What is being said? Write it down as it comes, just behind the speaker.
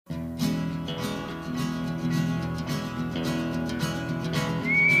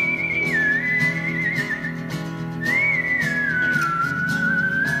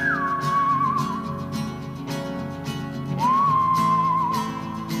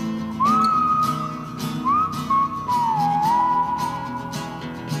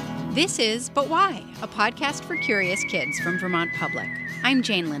This is But Why, a podcast for curious kids from Vermont Public. I'm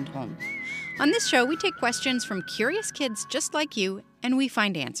Jane Lindholm. On this show, we take questions from curious kids just like you, and we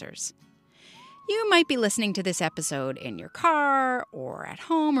find answers. You might be listening to this episode in your car, or at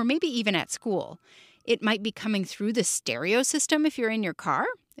home, or maybe even at school. It might be coming through the stereo system if you're in your car.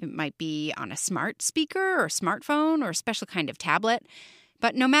 It might be on a smart speaker or smartphone or a special kind of tablet.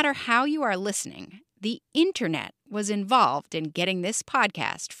 But no matter how you are listening, the internet was involved in getting this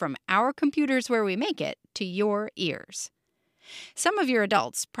podcast from our computers where we make it to your ears. Some of your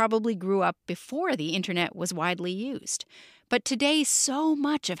adults probably grew up before the internet was widely used. But today, so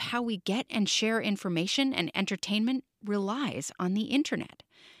much of how we get and share information and entertainment relies on the internet.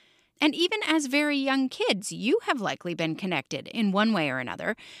 And even as very young kids, you have likely been connected in one way or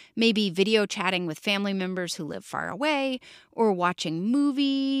another, maybe video chatting with family members who live far away, or watching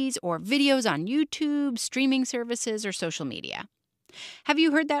movies or videos on YouTube, streaming services, or social media. Have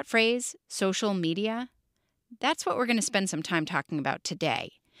you heard that phrase, social media? That's what we're going to spend some time talking about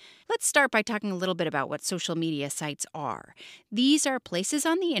today. Let's start by talking a little bit about what social media sites are. These are places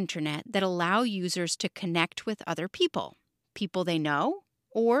on the internet that allow users to connect with other people they know,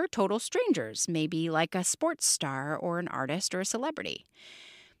 or total strangers, maybe like a sports star or an artist or a celebrity.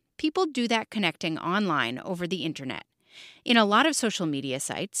 People do that connecting online over the internet. In a lot of social media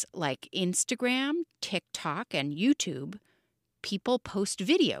sites like Instagram, TikTok, and YouTube, people post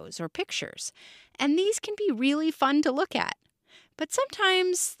videos or pictures, and these can be really fun to look at. But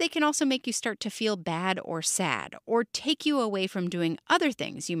sometimes they can also make you start to feel bad or sad, or take you away from doing other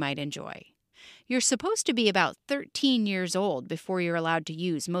things you might enjoy. You're supposed to be about 13 years old before you're allowed to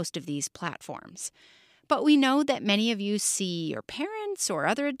use most of these platforms. But we know that many of you see your parents or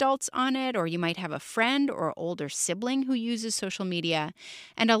other adults on it, or you might have a friend or older sibling who uses social media.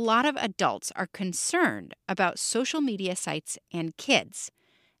 And a lot of adults are concerned about social media sites and kids.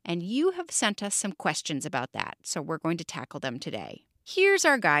 And you have sent us some questions about that, so we're going to tackle them today. Here's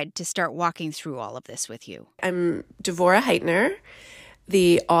our guide to start walking through all of this with you. I'm Devorah Heitner,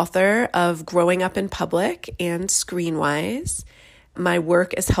 the author of Growing Up in Public and Screenwise. My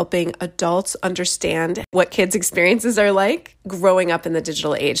work is helping adults understand what kids' experiences are like growing up in the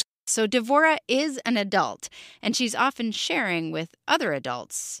digital age. So Devorah is an adult, and she's often sharing with other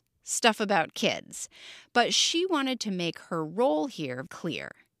adults stuff about kids. But she wanted to make her role here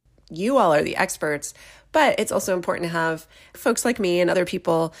clear. You all are the experts, but it's also important to have folks like me and other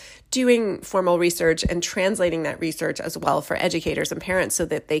people doing formal research and translating that research as well for educators and parents so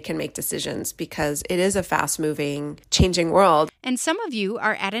that they can make decisions, because it is a fast-moving, changing world. And some of you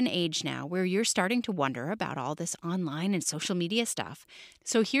are at an age now where you're starting to wonder about all this online and social media stuff.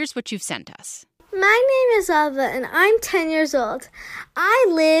 So here's what you've sent us. My name is Alva, and I'm 10 years old. I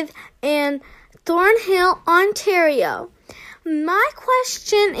live in Thornhill, Ontario. My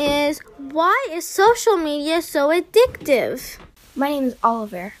question is, why is social media so addictive? My name is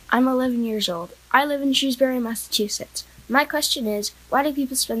Oliver. I'm 11 years old. I live in Shrewsbury, Massachusetts. My question is, why do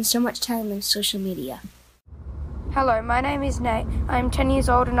people spend so much time on social media? Hello, my name is Nate. I'm 10 years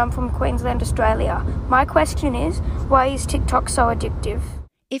old and I'm from Queensland, Australia. My question is, why is TikTok so addictive?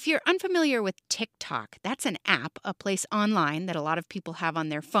 If you're unfamiliar with TikTok, that's an app, a place online that a lot of people have on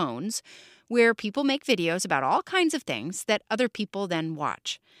their phones, where people make videos about all kinds of things that other people then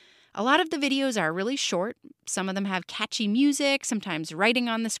watch. A lot of the videos are really short. Some of them have catchy music, sometimes writing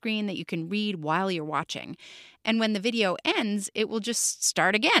on the screen that you can read while you're watching. And when the video ends, it will just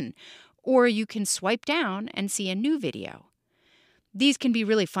start again. Or you can swipe down and see a new video. These can be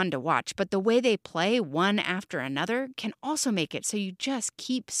really fun to watch, but the way they play one after another can also make it so you just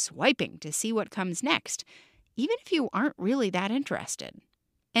keep swiping to see what comes next, even if you aren't really that interested.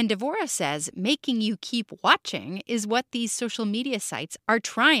 And Devorah says making you keep watching is what these social media sites are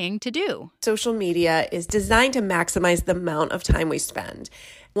trying to do. Social media is designed to maximize the amount of time we spend.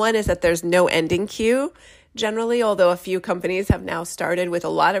 One is that there's no ending cue. Generally, although a few companies have now started with a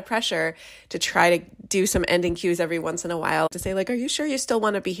lot of pressure to try to do some ending cues every once in a while to say, like, are you sure you still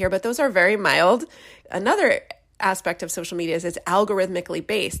want to be here? But those are very mild. Another aspect of social media is it's algorithmically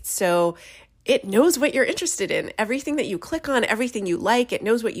based. So it knows what you're interested in. Everything that you click on, everything you like, it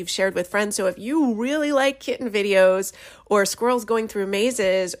knows what you've shared with friends. So if you really like kitten videos or squirrels going through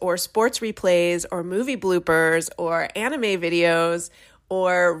mazes or sports replays or movie bloopers or anime videos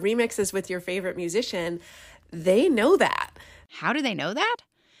or remixes with your favorite musician, they know that. How do they know that?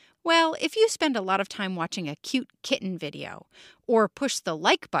 Well, if you spend a lot of time watching a cute kitten video or push the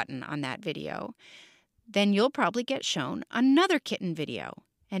like button on that video, then you'll probably get shown another kitten video.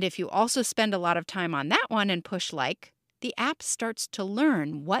 And if you also spend a lot of time on that one and push like, the app starts to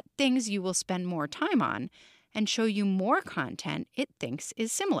learn what things you will spend more time on and show you more content it thinks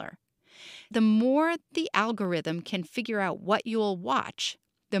is similar. The more the algorithm can figure out what you'll watch,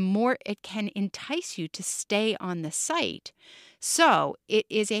 the more it can entice you to stay on the site. So it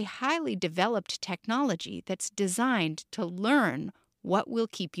is a highly developed technology that's designed to learn what will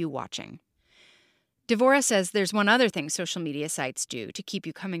keep you watching. Devora says there's one other thing social media sites do to keep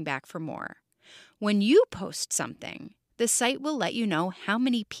you coming back for more. When you post something, the site will let you know how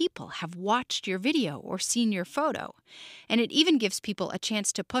many people have watched your video or seen your photo. And it even gives people a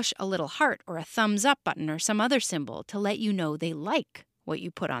chance to push a little heart or a thumbs up button or some other symbol to let you know they like what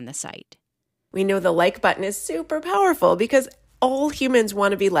you put on the site. We know the like button is super powerful because all humans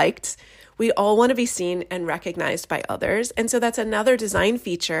want to be liked. We all want to be seen and recognized by others. And so that's another design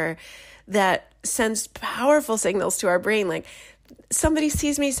feature that sends powerful signals to our brain, like somebody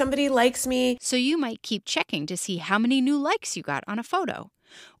sees me, somebody likes me. So you might keep checking to see how many new likes you got on a photo,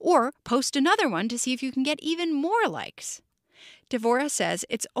 or post another one to see if you can get even more likes. Devora says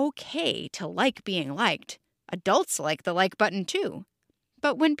it's okay to like being liked. Adults like the like button too.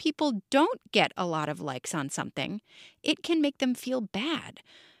 But when people don't get a lot of likes on something, it can make them feel bad,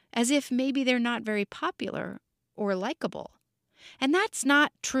 as if maybe they're not very popular or likable. And that's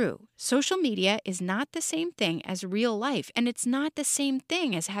not true. Social media is not the same thing as real life, and it's not the same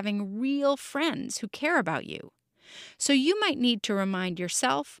thing as having real friends who care about you. So you might need to remind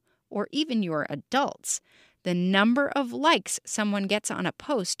yourself, or even your adults, the number of likes someone gets on a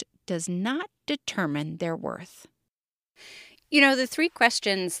post does not determine their worth. You know, the 3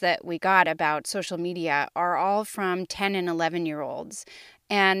 questions that we got about social media are all from 10 and 11-year-olds.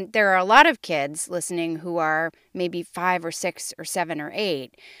 And there are a lot of kids listening who are maybe 5 or 6 or 7 or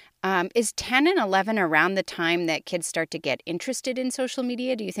 8. Is 10 and 11 around the time that kids start to get interested in social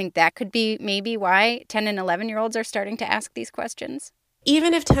media? Do you think that could be maybe why 10 and 11-year-olds are starting to ask these questions?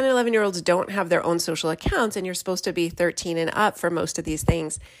 Even if 10 and 11-year-olds don't have their own social accounts, and you're supposed to be 13 and up for most of these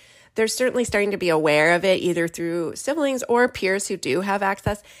things, they're certainly starting to be aware of it either through siblings or peers who do have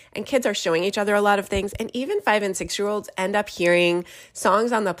access. And kids are showing each other a lot of things. And even 5 and 6-year-olds end up hearing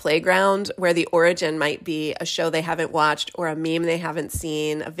songs on the playground where the origin might be a show they haven't watched or a meme they haven't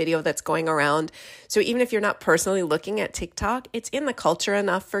seen, a video that's going around. So even if you're not personally looking at TikTok, it's in the culture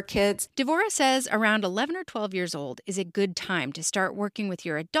enough for kids. Devora says around 11 or 12 years old is a good time to start working with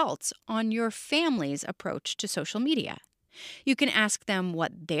your adults on your family's approach to social media. You can ask them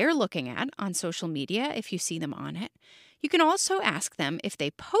what they're looking at on social media if you see them on it. You can also ask them if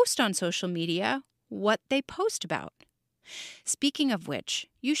they post on social media, what they post about. Speaking of which,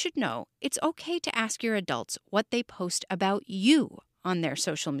 you should know it's okay to ask your adults what they post about you on their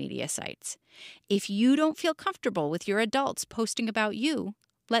social media sites. If you don't feel comfortable with your adults posting about you,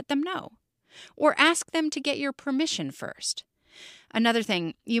 let them know. Or ask them to get your permission first. Another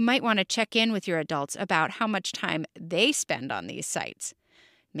thing, you might want to check in with your adults about how much time they spend on these sites.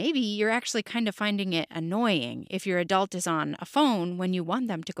 Maybe you're actually kind of finding it annoying if your adult is on a phone when you want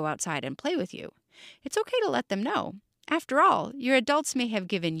them to go outside and play with you. It's okay to let them know. After all, your adults may have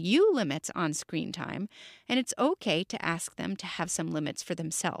given you limits on screen time, and it's okay to ask them to have some limits for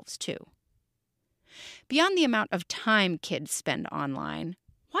themselves, too. Beyond the amount of time kids spend online,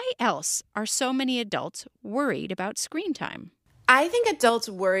 why else are so many adults worried about screen time? I think adults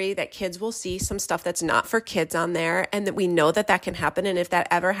worry that kids will see some stuff that's not for kids on there, and that we know that that can happen. And if that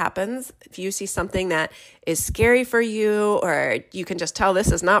ever happens, if you see something that is scary for you, or you can just tell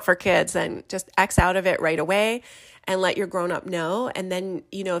this is not for kids, then just X out of it right away and let your grown-up know. And then,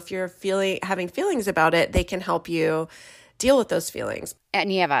 if you're having feelings about it, they can help you deal with those feelings.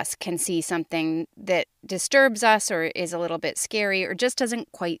 Any of us can see something that disturbs us or is a little bit scary or just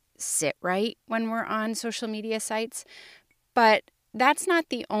doesn't quite sit right when we're on social media sites. But that's not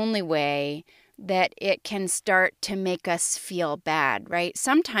the only way that it can start to make us feel bad, right?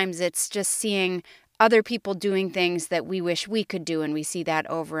 Sometimes it's just seeing other people doing things that we wish we could do, and we see that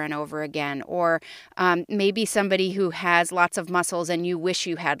over and over again. Or maybe somebody who has lots of muscles and you wish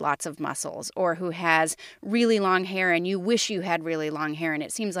you had lots of muscles, or who has really long hair and you wish you had really long hair, and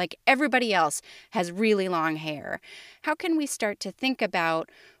it seems like everybody else has really long hair. How can we start to think about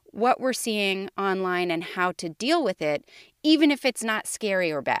what we're seeing online and how to deal with it, even if it's not scary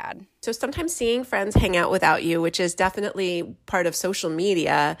or bad? So sometimes seeing friends hang out without you, which is definitely part of social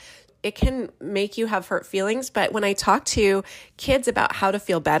media, it can make you have hurt feelings. But when I talk to kids about how to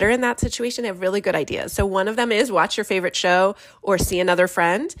feel better in that situation, they have really good ideas. So one of them is watch your favorite show or see another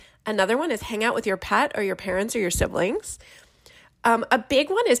friend. Another one is hang out with your pet or your parents or your siblings. A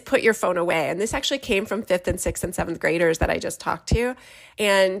big one is put your phone away. And this actually came from 5th and 6th and 7th graders that I just talked to.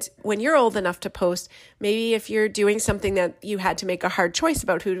 And when you're old enough to post, maybe if you're doing something that you had to make a hard choice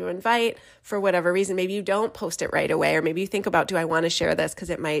about who to invite for whatever reason, maybe you don't post it right away, or maybe you think about, do I want to share this? Because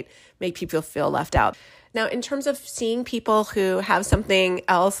it might make people feel left out. Now, in terms of seeing people who have something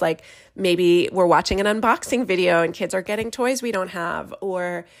else, like maybe we're watching an unboxing video and kids are getting toys we don't have,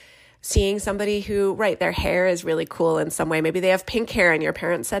 or seeing somebody who, right, their hair is really cool in some way. Maybe they have pink hair and your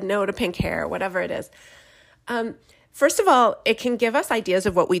parents said no to pink hair, whatever it is. First of all, it can give us ideas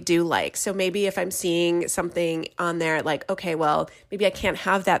of what we do like. So maybe if I'm seeing something on there like, okay, well, maybe I can't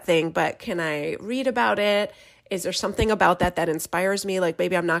have that thing, but can I read about it? Is there something about that that inspires me? Like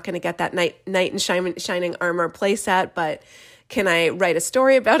maybe I'm not going to get that knight in shining armor playset, but can I write a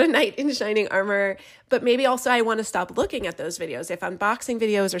story about a knight in shining armor? But maybe also I want to stop looking at those videos. If unboxing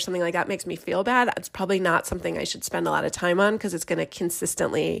videos or something like that makes me feel bad, it's probably not something I should spend a lot of time on because it's going to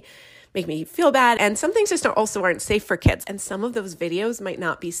consistently make me feel bad. And some things just also aren't safe for kids. And some of those videos might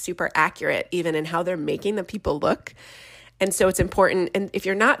not be super accurate even in how they're making the people look. And so it's important. And if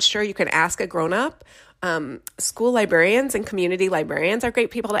you're not sure, you can ask a grown-up. School librarians and community librarians are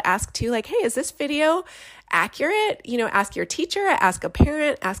great people to ask too. Like, hey, is this video accurate? Ask your teacher, ask a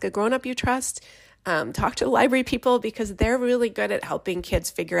parent, ask a grown-up you trust. Talk to the library people because they're really good at helping kids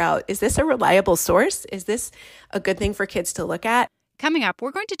figure out, is this a reliable source? Is this a good thing for kids to look at? Coming up,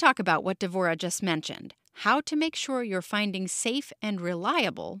 we're going to talk about what Devora just mentioned, how to make sure you're finding safe and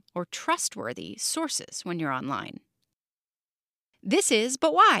reliable or trustworthy sources when you're online. This is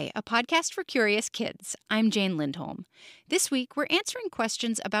But Why, a podcast for curious kids. I'm Jane Lindholm. This week, we're answering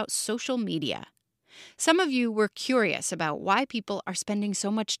questions about social media. Some of you were curious about why people are spending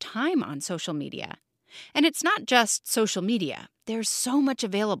so much time on social media. And it's not just social media. There's so much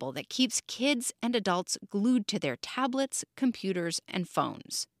available that keeps kids and adults glued to their tablets, computers, and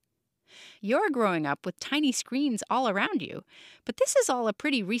phones. You're growing up with tiny screens all around you, but this is all a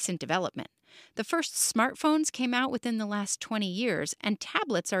pretty recent development. The first smartphones came out within the last 20 years, and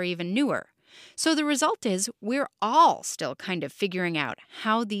tablets are even newer. So the result is we're all still kind of figuring out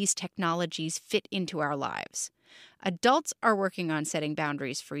how these technologies fit into our lives. Adults are working on setting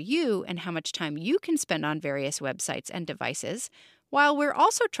boundaries for you and how much time you can spend on various websites and devices, while we're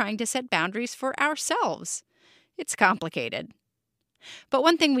also trying to set boundaries for ourselves. It's complicated. But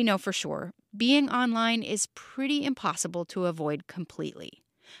one thing we know for sure, being online is pretty impossible to avoid completely.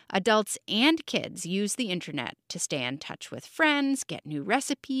 Adults and kids use the internet to stay in touch with friends, get new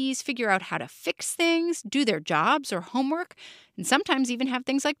recipes, figure out how to fix things, do their jobs or homework, and sometimes even have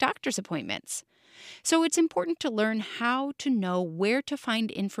things like doctor's appointments. So it's important to learn how to know where to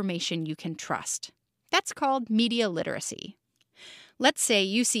find information you can trust. That's called media literacy. Let's say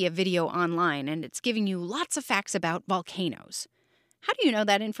you see a video online and it's giving you lots of facts about volcanoes. How do you know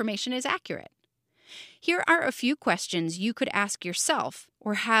that information is accurate? Here are a few questions you could ask yourself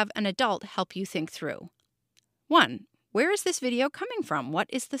or have an adult help you think through. 1. Where is this video coming from? What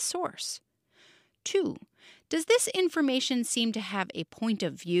is the source? 2. Does this information seem to have a point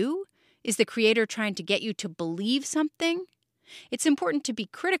of view? Is the creator trying to get you to believe something? It's important to be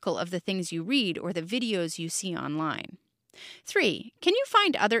critical of the things you read or the videos you see online. 3. Can you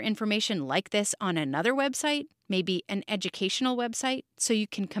find other information like this on another website, maybe an educational website, so you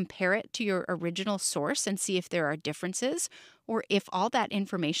can compare it to your original source and see if there are differences or if all that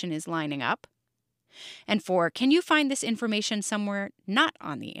information is lining up? And 4. Can you find this information somewhere not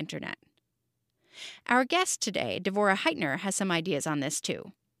on the internet? Our guest today, Devora Heitner, has some ideas on this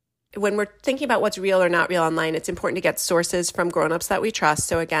too. When we're thinking about what's real or not real online, it's important to get sources from grown-ups that we trust.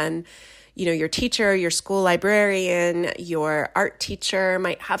 So again, your teacher, your school librarian, your art teacher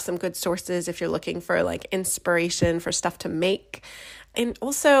might have some good sources if you're looking for like inspiration for stuff to make. And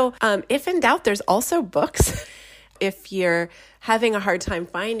also, if in doubt, there's also books. If you're having a hard time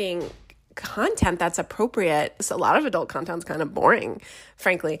finding content that's appropriate, so a lot of adult content's kind of boring,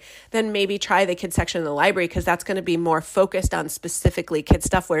 frankly, then maybe try the kids section in the library because that's going to be more focused on specifically kids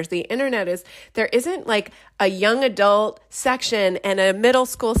stuff, whereas the internet there isn't like a young adult section and a middle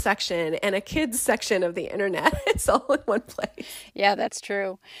school section and a kids section of the internet. It's all in one place. Yeah, that's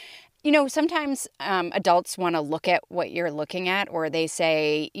true. Sometimes adults want to look at what you're looking at, or they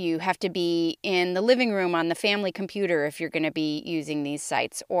say you have to be in the living room on the family computer if you're going to be using these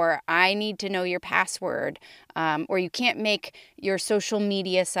sites, or I need to know your password, or you can't make your social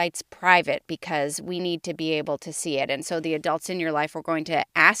media sites private because we need to be able to see it. And so the adults in your life are going to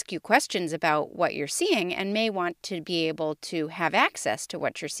ask you questions about what you're seeing and may want to be able to have access to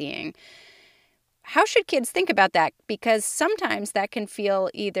what you're seeing. How should kids think about that? Because sometimes that can feel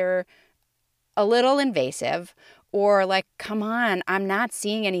either a little invasive, or like, come on, I'm not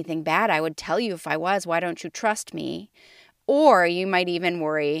seeing anything bad. I would tell you if I was. Why don't you trust me? Or you might even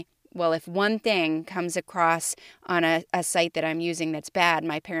worry, well, if one thing comes across on a site that I'm using that's bad,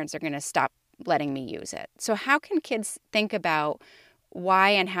 my parents are going to stop letting me use it. So how can kids think about why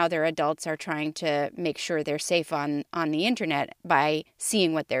and how their adults are trying to make sure they're safe on the internet by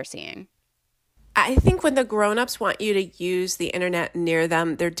seeing what they're seeing? I think when the grown-ups want you to use the internet near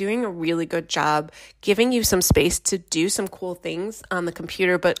them, they're doing a really good job giving you some space to do some cool things on the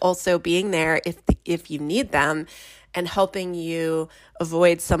computer, but also being there if you need them and helping you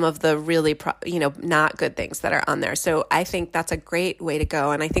avoid some of the really not good things that are on there. So I think that's a great way to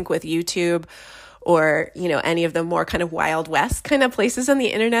go. And I think with YouTube or, any of the more kind of Wild West kind of places on the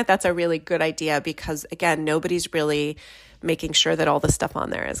internet, that's a really good idea because, again, nobody's really making sure that all the stuff on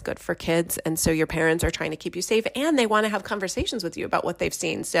there is good for kids. And so your parents are trying to keep you safe and they want to have conversations with you about what they've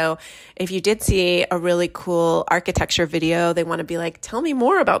seen. So if you did see a really cool architecture video, they want to be like, tell me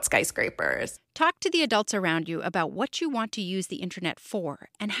more about skyscrapers. Talk to the adults around you about what you want to use the internet for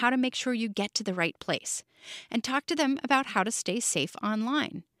and how to make sure you get to the right place. And talk to them about how to stay safe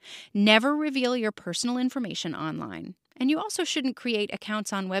online. Never reveal your personal information online. And you also shouldn't create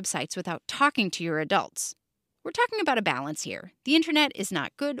accounts on websites without talking to your adults. We're talking about a balance here. The internet is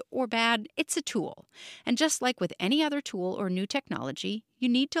not good or bad, it's a tool. And just like with any other tool or new technology, you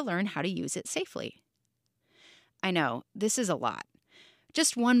need to learn how to use it safely. I know, this is a lot.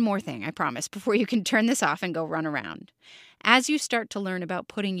 Just one more thing, I promise, before you can turn this off and go run around. As you start to learn about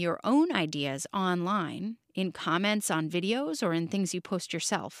putting your own ideas online, in comments on videos or in things you post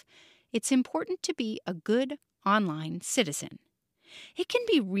yourself, it's important to be a good online citizen. It can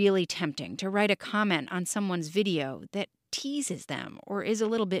be really tempting to write a comment on someone's video that teases them or is a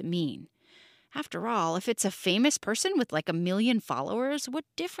little bit mean. After all, if it's a famous person with like 1 million followers, what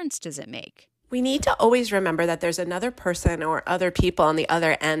difference does it make? We need to always remember that there's another person or other people on the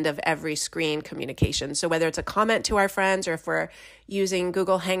other end of every screen communication. So whether it's a comment to our friends or if we're using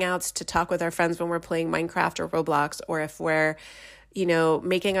Google Hangouts to talk with our friends when we're playing Minecraft or Roblox, or if we're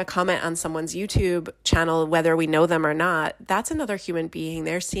making a comment on someone's YouTube channel, whether we know them or not, that's another human being.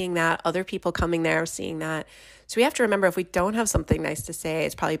 They're seeing that. Other people coming there are seeing that. So we have to remember if we don't have something nice to say,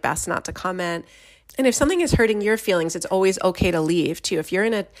 it's probably best not to comment. And if something is hurting your feelings, it's always okay to leave too. If you're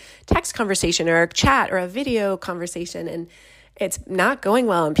in a text conversation or a chat or a video conversation and it's not going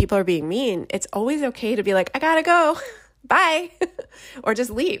well and people are being mean, it's always okay to be like, I gotta go, bye, or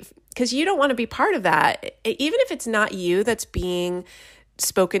just leave. Because you don't want to be part of that. Even if it's not you that's being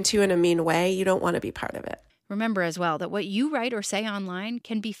spoken to in a mean way, you don't want to be part of it. Remember as well that what you write or say online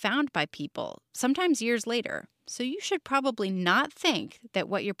can be found by people, sometimes years later. So you should probably not think that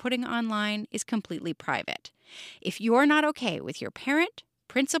what you're putting online is completely private. If you're not okay with your parent,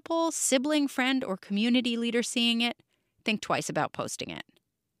 principal, sibling, friend, or community leader seeing it, think twice about posting it.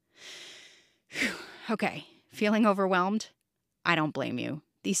 Whew. Okay, feeling overwhelmed? I don't blame you.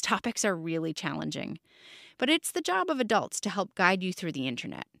 These topics are really challenging. But it's the job of adults to help guide you through the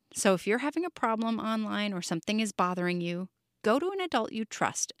internet. So if you're having a problem online or something is bothering you, go to an adult you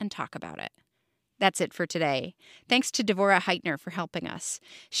trust and talk about it. That's it for today. Thanks to Devorah Heitner for helping us.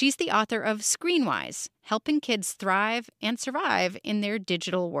 She's the author of Screenwise, Helping Kids Thrive and Survive in Their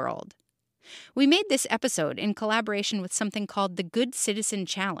Digital World. We made this episode in collaboration with something called the Good Citizen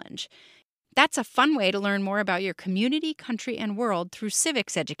Challenge. That's a fun way to learn more about your community, country, and world through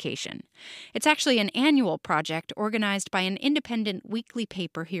civics education. It's actually an annual project organized by an independent weekly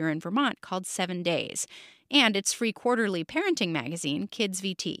paper here in Vermont called 7 Days, and its free quarterly parenting magazine, Kids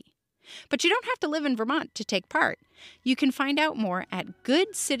VT. But you don't have to live in Vermont to take part. You can find out more at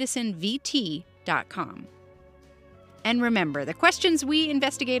goodcitizenvt.com. And remember, the questions we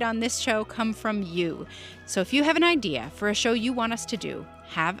investigate on this show come from you. So if you have an idea for a show you want us to do,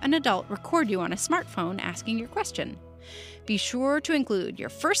 have an adult record you on a smartphone asking your question. Be sure to include your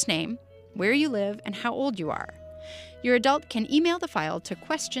first name, where you live, and how old you are. Your adult can email the file to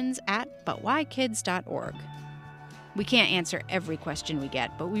questions@butwhykids.org. We can't answer every question we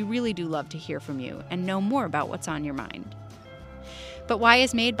get, but we really do love to hear from you and know more about what's on your mind. But Why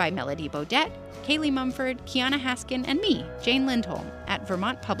is made by Melody Bodette, Kaylee Mumford, Kiana Haskin, and me, Jane Lindholm, at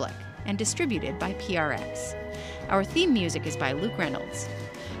Vermont Public, and distributed by PRX. Our theme music is by Luke Reynolds.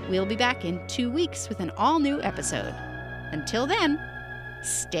 We'll be back in 2 weeks with an all-new episode. Until then,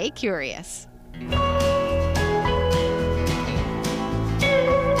 stay curious.